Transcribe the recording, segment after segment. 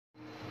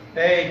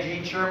Hey,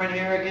 Gene Sherman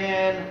here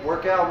again.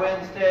 Workout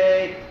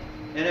Wednesday,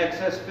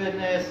 NXS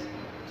Fitness.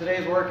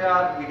 Today's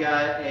workout, we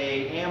got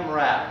a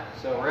AMRAP.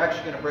 So we're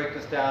actually going to break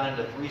this down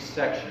into 3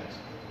 sections.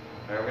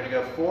 All right, we're going to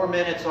go 4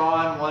 minutes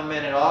on, 1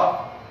 minute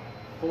off.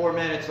 4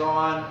 minutes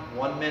on,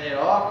 1 minute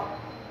off.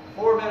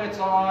 4 minutes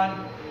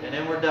on, and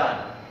then we're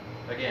done.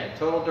 Again,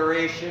 total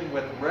duration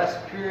with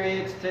rest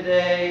periods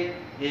today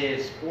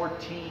is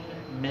 14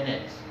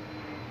 minutes.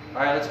 All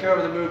right, let's go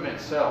over the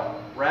movements. So,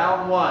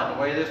 round 1,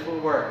 the way this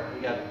will work,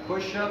 we got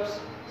push-ups,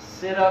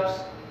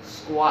 sit-ups,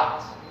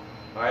 squats.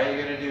 All right,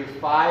 you're going to do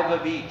 5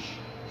 of each.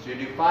 So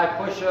you do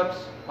 5 push-ups,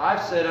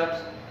 5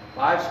 sit-ups,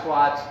 5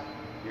 squats.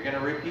 You're going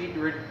to repeat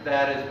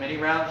that as many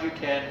rounds as you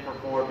can for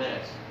 4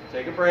 minutes.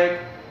 Take a break.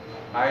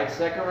 All right,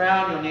 second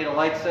round, you'll need a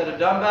light set of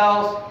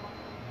dumbbells.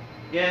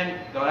 Again,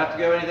 don't have to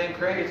go anything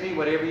crazy.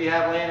 Whatever you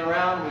have laying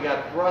around, we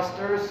got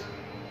thrusters.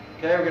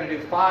 Okay, we're going to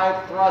do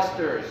 5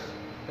 thrusters.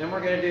 Then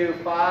we're going to do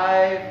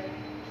 5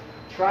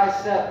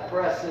 tricep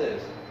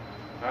presses.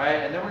 All right,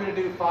 and then we're going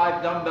to do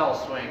 5 dumbbell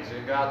swings. So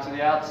you go out to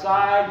the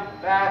outside,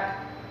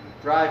 back,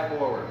 drive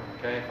forward.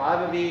 Okay,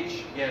 5 of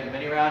each. Again,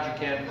 many rounds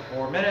you can for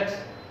 4 minutes.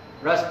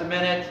 Rest a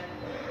minute.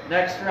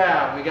 Next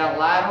round, we got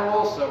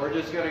laterals. So we're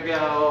just going to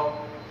go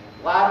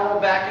lateral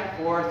back and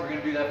forth. We're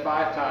going to do that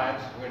 5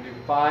 times. We're going to do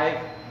 5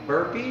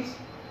 burpees.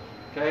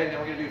 Okay, and then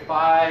we're going to do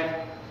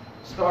 5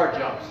 star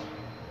jumps.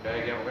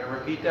 Okay, again, we're going to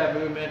repeat that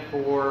movement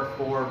for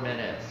 4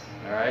 minutes.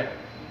 All right.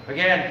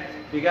 Again,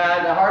 if you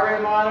got a heart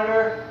rate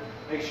monitor,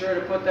 make sure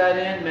to put that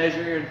in.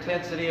 Measure your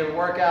intensity of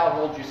workout.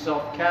 Hold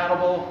yourself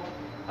accountable.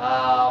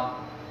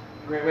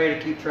 Great way to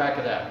keep track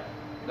of that.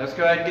 Let's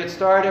go ahead and get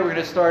started. We're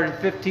going to start in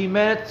 15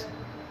 minutes.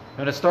 I'm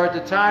going to start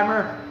the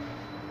timer.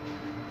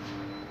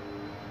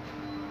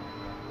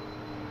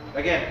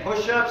 Again,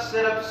 push-ups,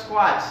 sit-ups,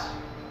 squats.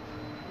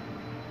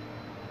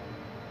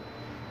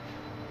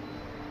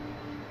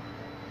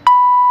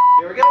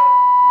 Here we go.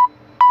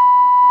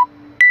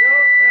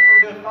 Remember,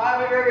 we're doing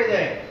 5 of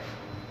everything.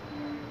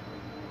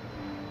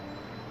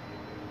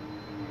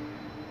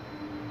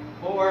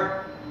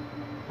 4,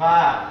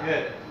 5.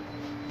 Good.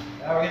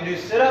 Now we're going to do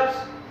sit-ups.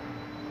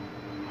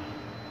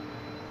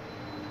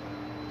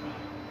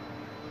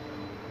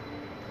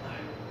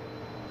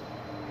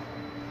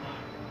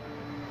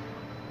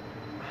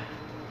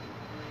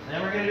 And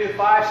then we're going to do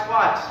 5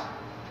 squats.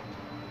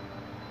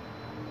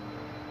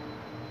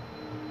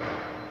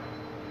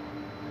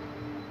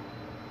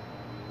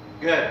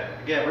 Good.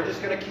 Again, we're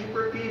just going to keep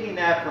repeating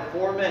that for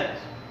 4 minutes.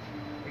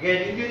 Again,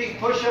 you can do these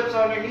push-ups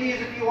on your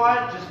knees if you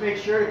want. Just make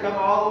sure to come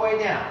all the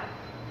way down.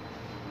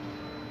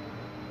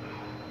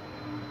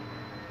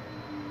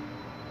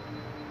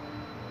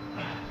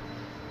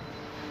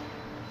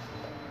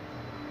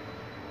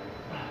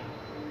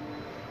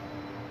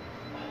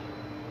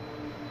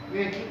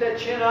 You're going to keep that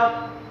chin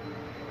up.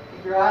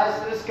 Keep your eyes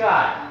to the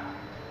sky.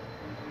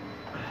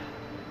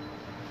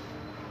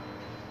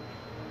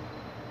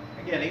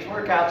 Again, these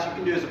workouts you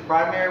can do as a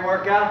primary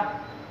workout.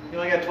 You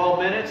only got 12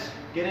 minutes.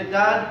 Get it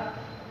done.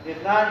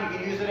 If not, you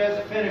can use it as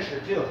a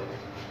finisher too.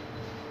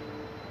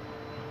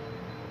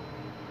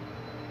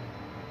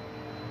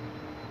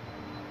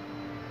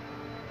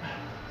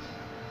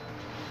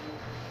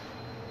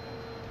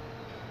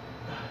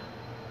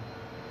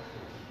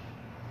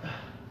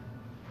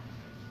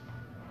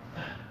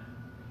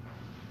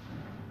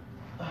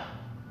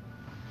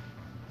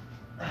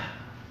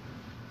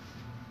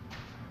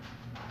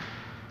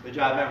 Good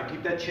job. Remember,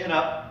 keep that chin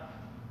up.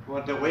 You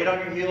want the weight on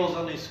your heels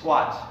on these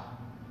squats.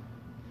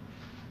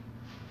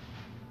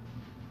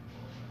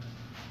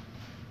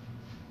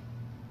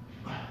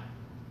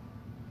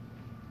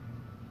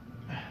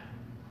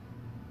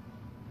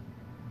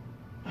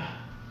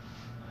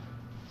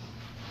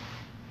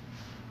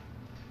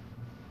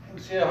 You can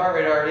see the heart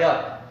rate already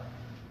up.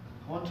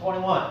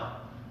 121.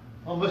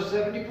 Almost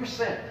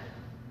 70%.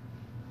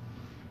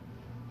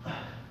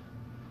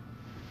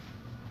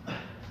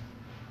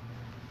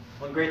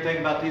 One great thing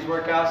about these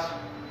workouts,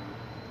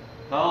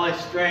 not only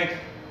strength,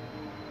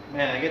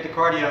 man, they get the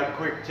cardio out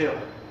quick too.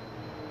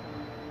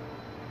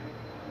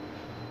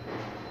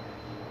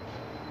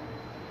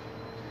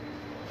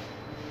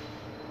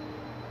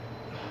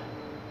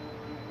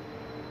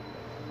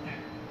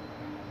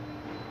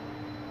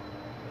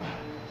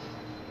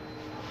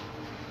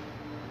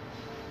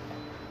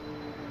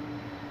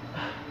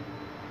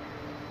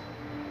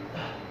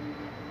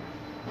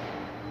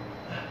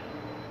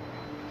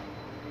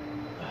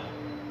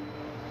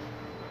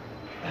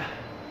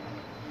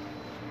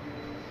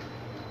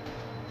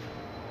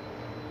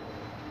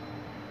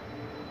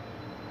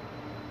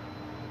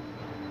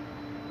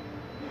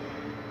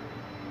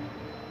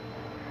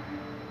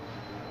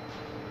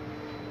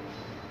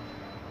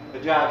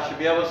 Good job. Should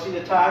be able to see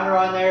the timer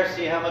on there,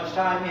 see how much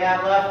time you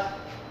have left.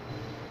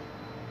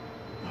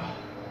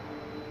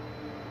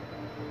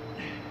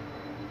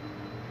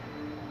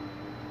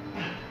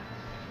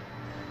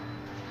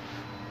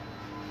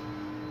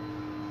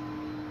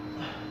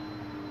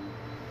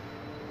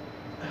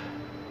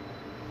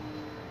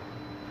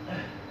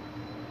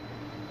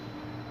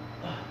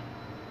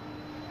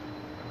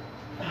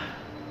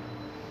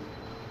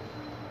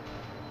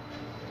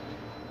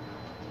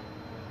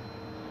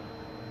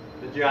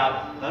 Good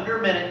job. Under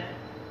a minute.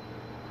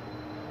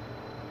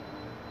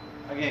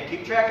 Again,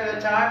 keep track of the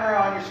timer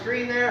on your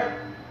screen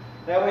there.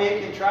 That way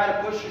you can try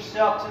to push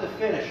yourself to the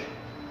finish.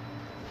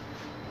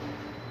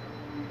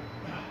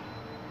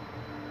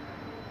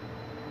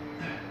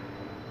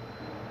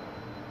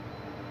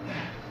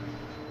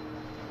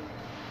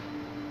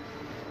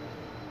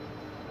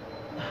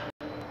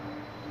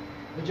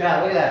 Good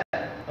job, look at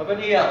that. Up in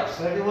the yellow,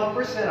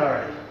 71%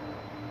 already.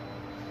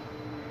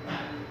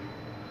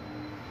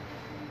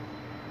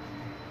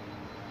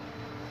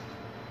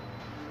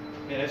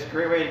 Yeah, it's a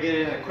great way to get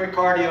in a quick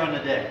cardio in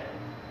the day.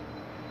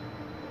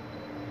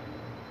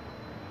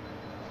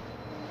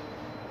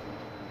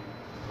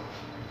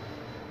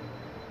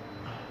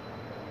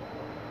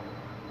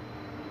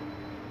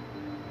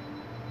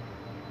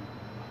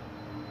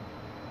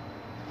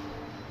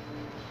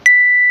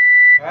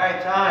 All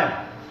right,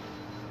 time.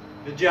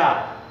 Good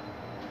job.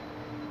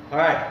 All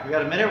right, we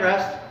got a minute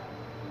rest.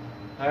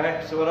 All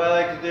right, so what I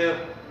like to do,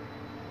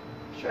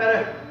 try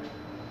to,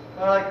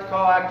 what I like to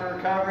call active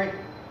recovery.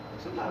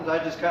 Sometimes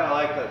I just kind of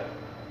like to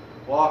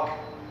walk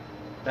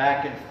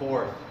back and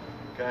forth,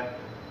 okay?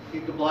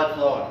 Keep the blood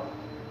flowing.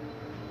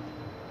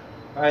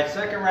 All right,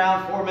 second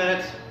round, 4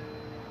 minutes.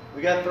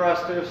 We got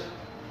thrusters.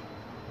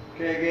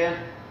 Okay, again,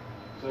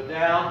 so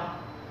down,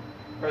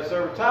 press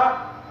over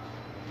top.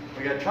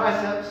 We got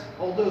triceps,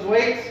 hold those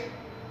weights.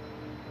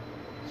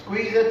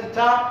 Squeeze at the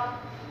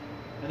top,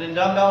 and then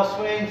dumbbell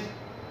swings.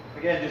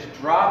 Again, just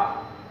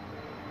drop,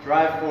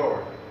 drive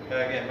forward.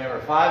 Okay, again,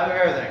 remember 5 of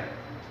everything.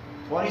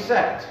 20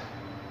 seconds.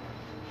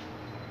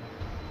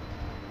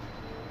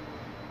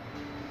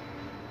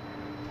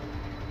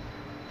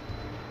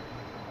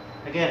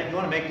 Again, if you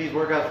want to make these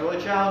workouts really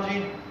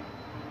challenging,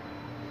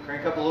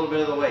 crank up a little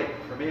bit of the weight.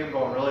 For me, I'm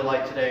going really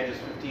light today,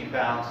 just 15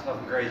 pounds,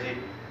 nothing crazy.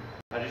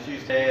 I just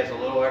use today as a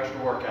little extra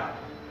workout.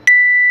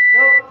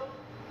 Go!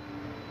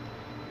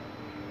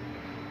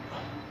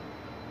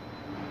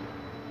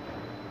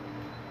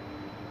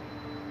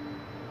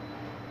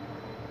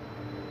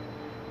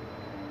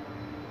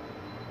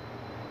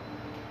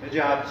 Good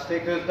job. Just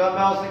take those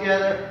dumbbells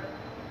together,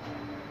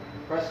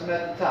 press them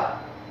at the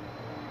top.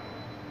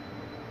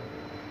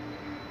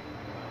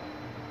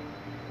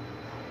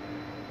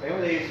 Same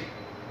with these.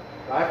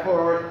 Drive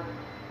forward.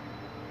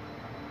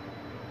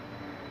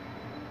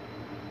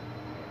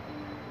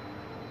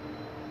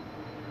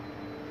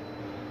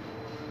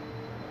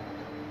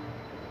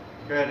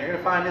 Good. You're going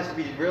to find this to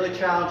be really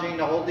challenging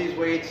to hold these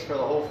weights for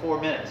the whole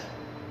 4 minutes,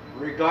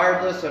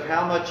 regardless of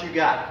how much you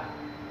got.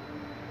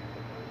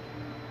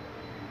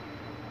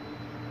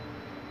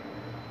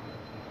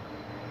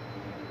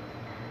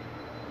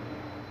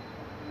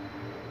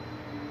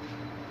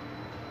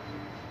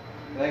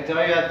 I can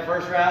tell you at the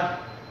first round,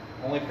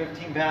 only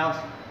 15 pounds,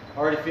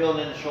 already feeling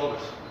it in the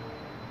shoulders.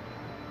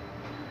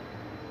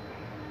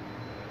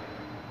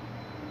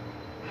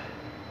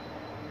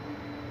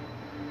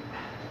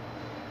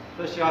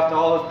 Especially after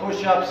all those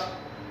push-ups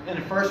in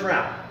the first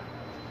round.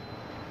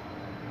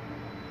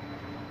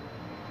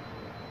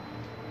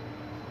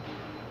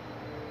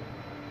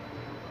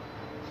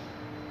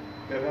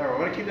 Good, remember,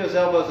 we want to keep those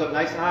elbows up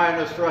nice and high on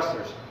those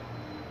thrusters.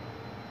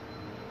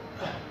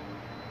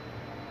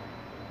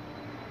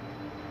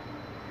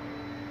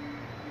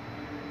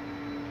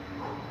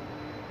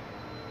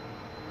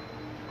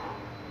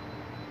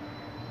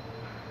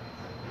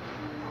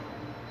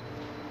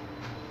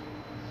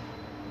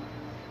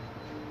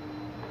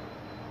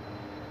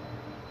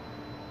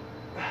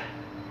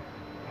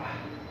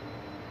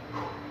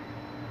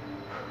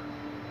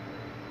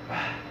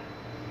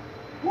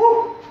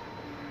 Woo!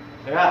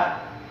 Yeah,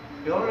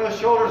 feeling those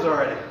shoulders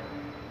already.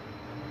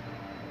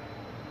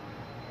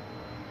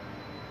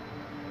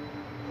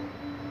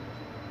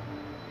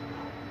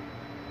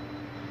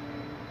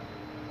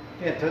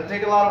 Again, it doesn't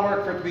take a lot of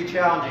work for it to be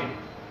challenging,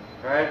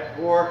 right?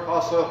 Or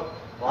also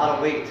a lot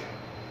of weight.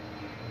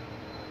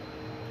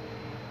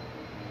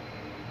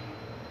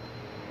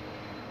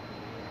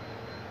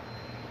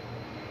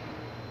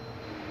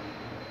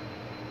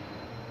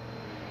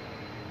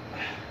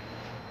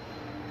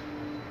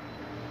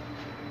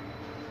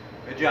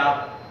 Good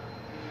job.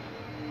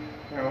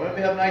 All right, we want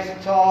to be up nice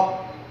and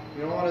tall.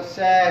 You don't want to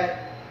sag.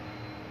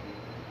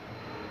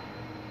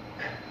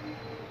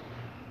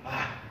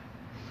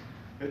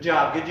 Good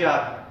job, good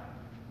job.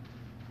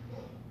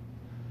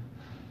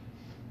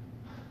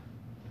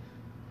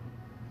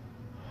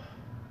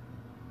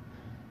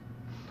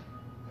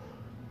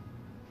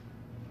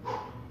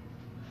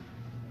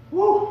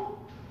 Woo!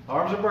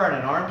 Arms are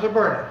burning, arms are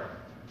burning.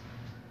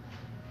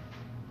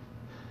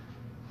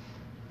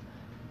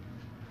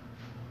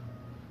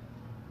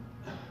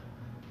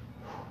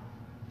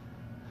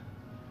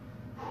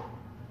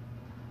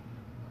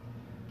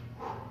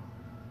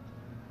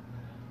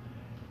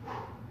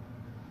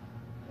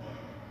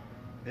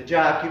 Good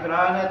job. Keep an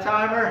eye on that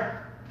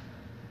timer.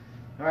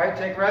 All right,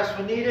 take rest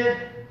when needed.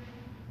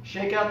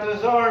 Shake out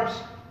those arms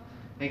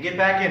and get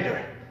back into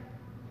it.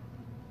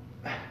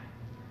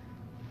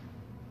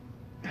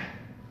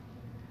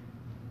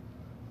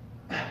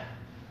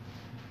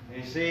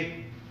 You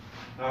see,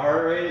 Our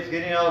heart rate is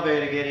getting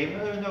elevated again, even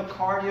though there's no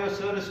cardio,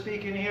 so to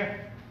speak, in here.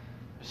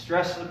 The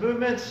stress of the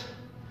movements,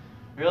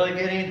 really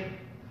getting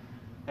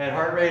that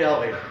heart rate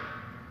elevated.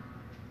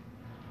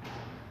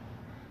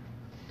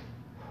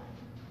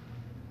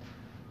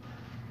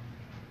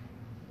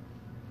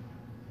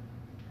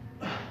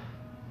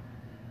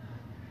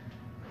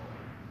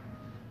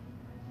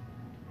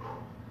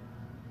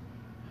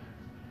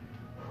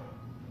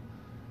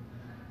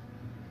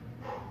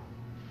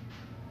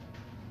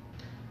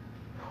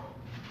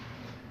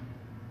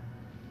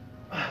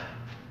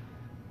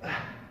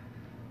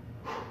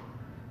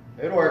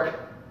 Good work.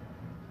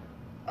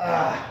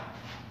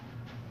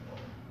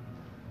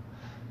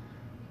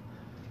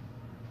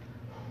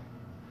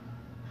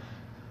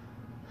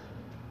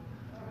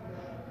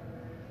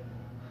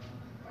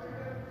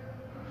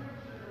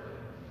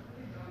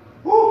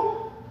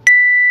 Woo!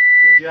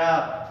 Good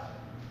job.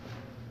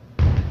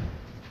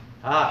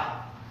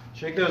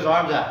 Shake those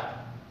arms out.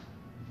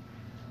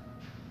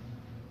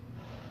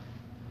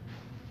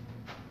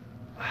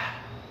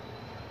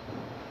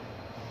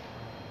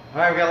 All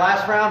right, we got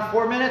last round,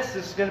 4 minutes.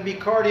 This is going to be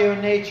cardio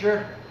in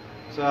nature.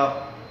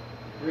 So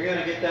we're going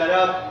to get that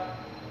up.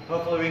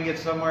 Hopefully we can get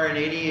somewhere in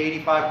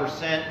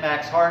 80-85%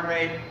 max heart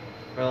rate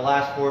for the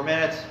last 4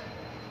 minutes.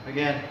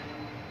 Again,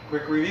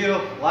 quick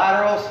review,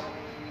 laterals.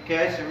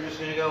 Okay, so we're just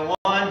going to go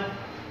 1,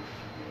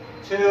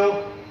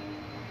 2.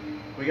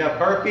 We got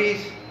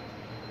burpees.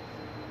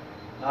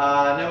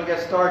 And then we got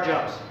star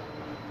jumps.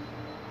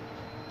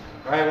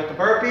 All right, with the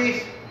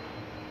burpees,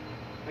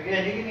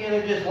 again, you can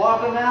either just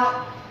walk them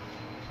out,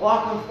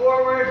 walk them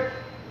forward.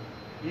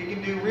 You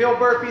can do real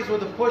burpees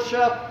with a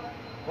push-up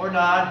or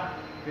not.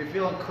 If you're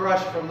feeling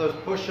crushed from those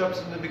push-ups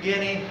in the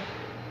beginning,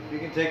 you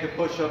can take the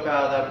push-up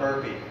out of that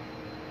burpee.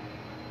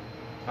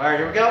 All right,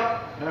 here we go.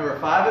 Remember,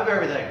 5 of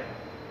everything.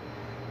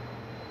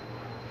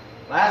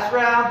 Last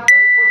round, let's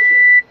push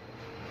it.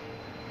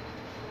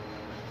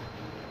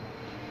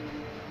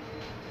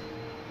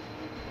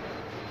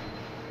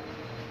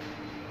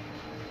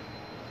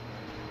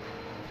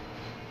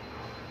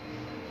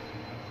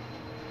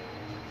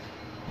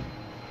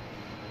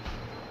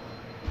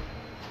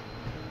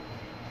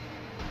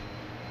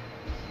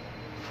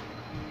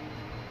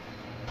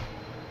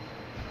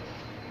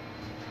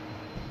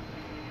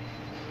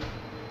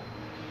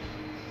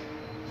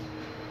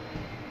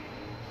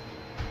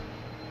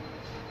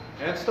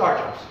 And star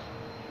jumps.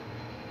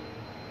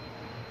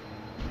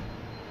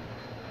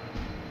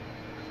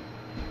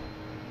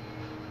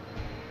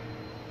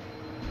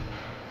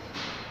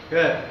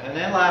 Good. And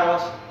then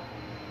laterals.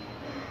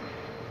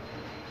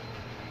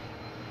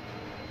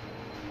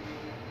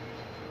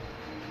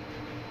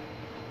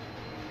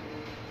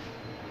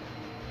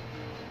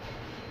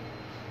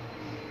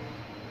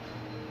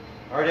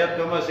 Already up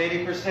to almost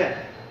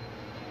 80%.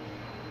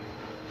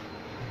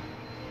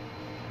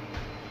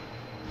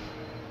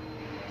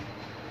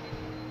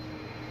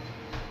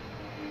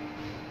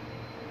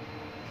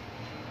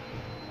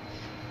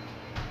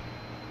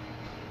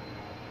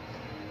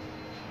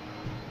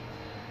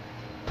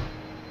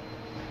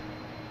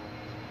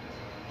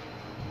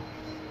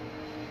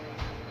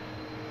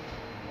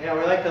 Yeah,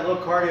 we like that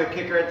little cardio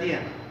kicker at the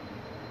end.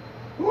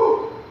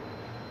 Woo!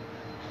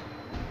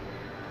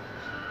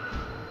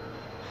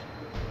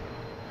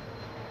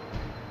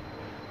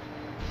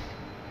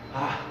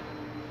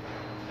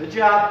 Good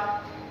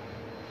job.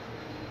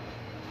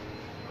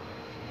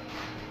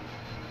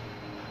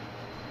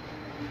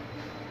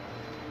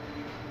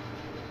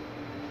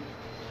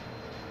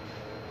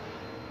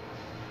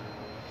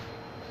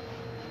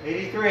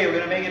 $83, we're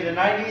going to make it to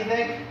 90, you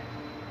think?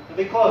 It'll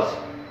be close.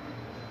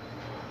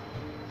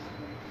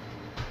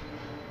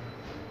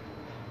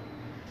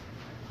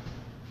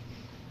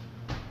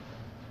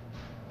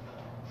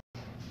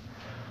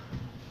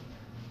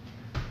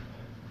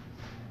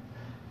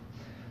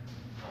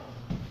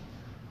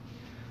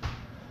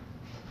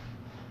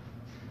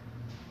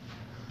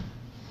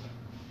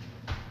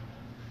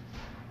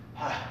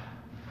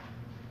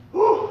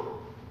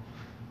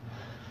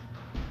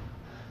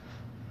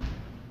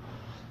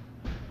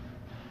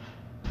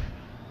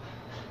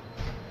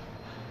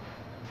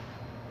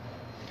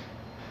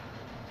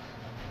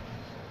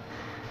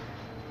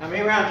 How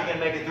many rounds are you going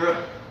to make it through?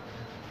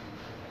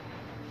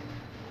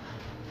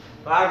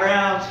 5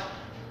 rounds?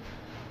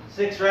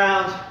 6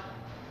 rounds?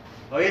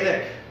 What do you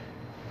think?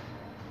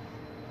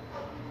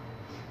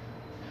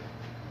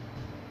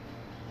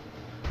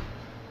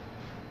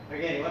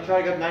 Again, you want to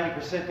try to go up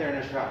 90% there in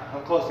this round.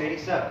 I'm close to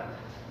 87.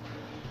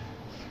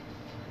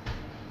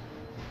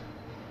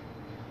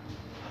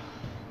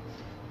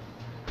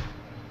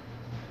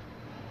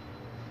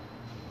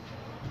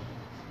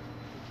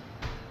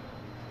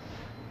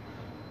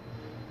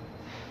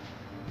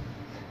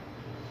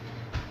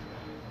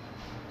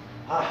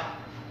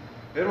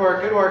 Good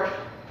work, good work.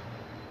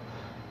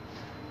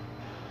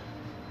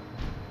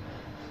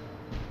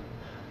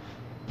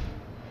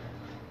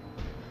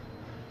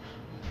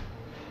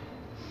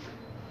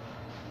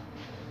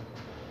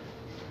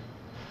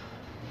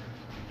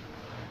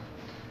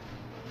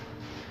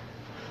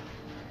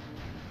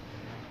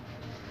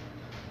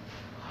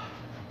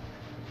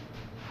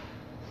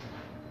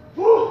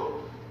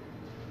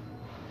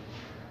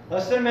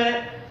 Less than a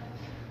minute.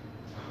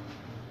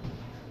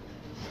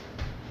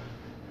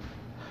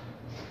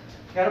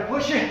 Gotta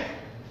push it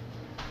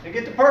and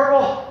get the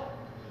purple.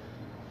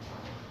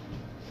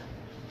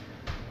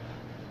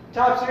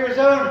 Tops of your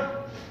zone.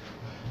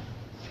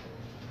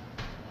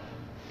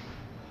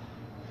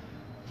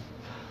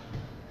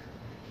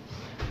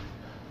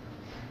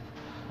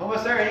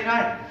 Almost there,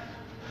 89.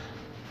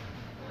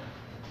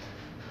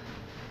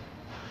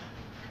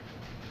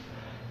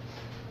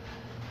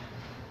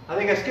 I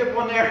think I skipped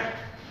one there.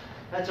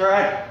 That's all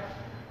right.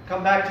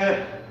 Come back to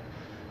it.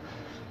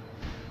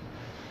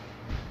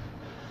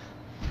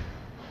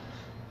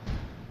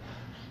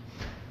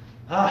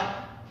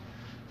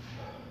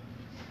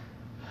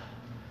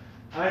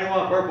 I didn't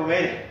want purple,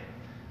 made it.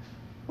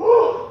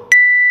 Woo!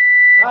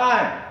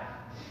 Time.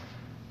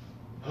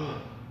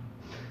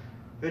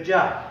 Good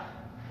job.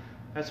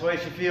 That's the way you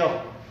should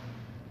feel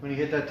when you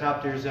hit that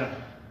top to your zone.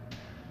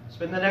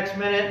 Spend the next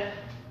minute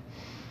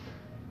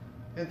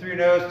in through your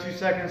nose, 2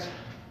 seconds,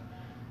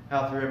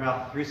 out through your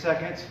mouth, 3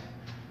 seconds.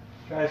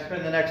 Try to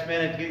spend the next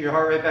minute to get your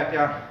heart rate back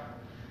down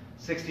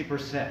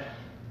 60%.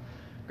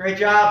 Great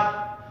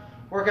job.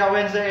 Workout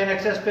Wednesday,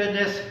 NXS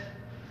Fitness.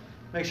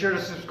 Make sure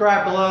to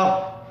subscribe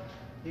below.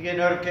 You get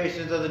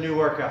notifications of the new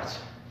workouts.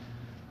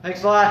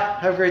 Thanks a lot.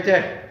 Have a great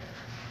day.